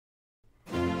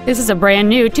This is a brand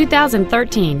new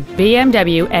 2013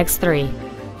 BMW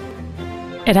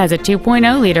X3. It has a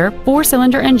 2.0-liter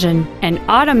four-cylinder engine, an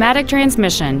automatic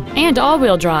transmission, and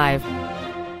all-wheel drive.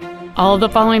 All of the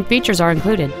following features are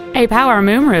included: a power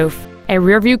moonroof, a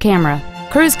rear-view camera,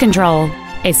 cruise control,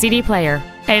 a CD player,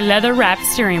 a leather-wrapped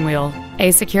steering wheel, a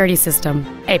security system,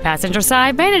 a passenger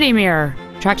side vanity mirror,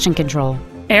 traction control,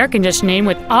 air conditioning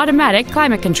with automatic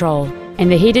climate control,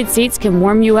 and the heated seats can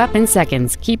warm you up in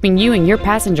seconds, keeping you and your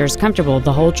passengers comfortable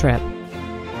the whole trip.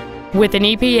 With an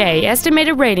EPA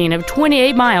estimated rating of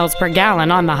 28 miles per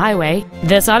gallon on the highway,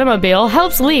 this automobile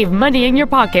helps leave money in your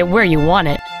pocket where you want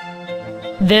it.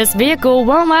 This vehicle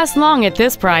won't last long at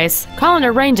this price. Call and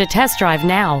arrange a test drive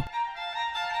now.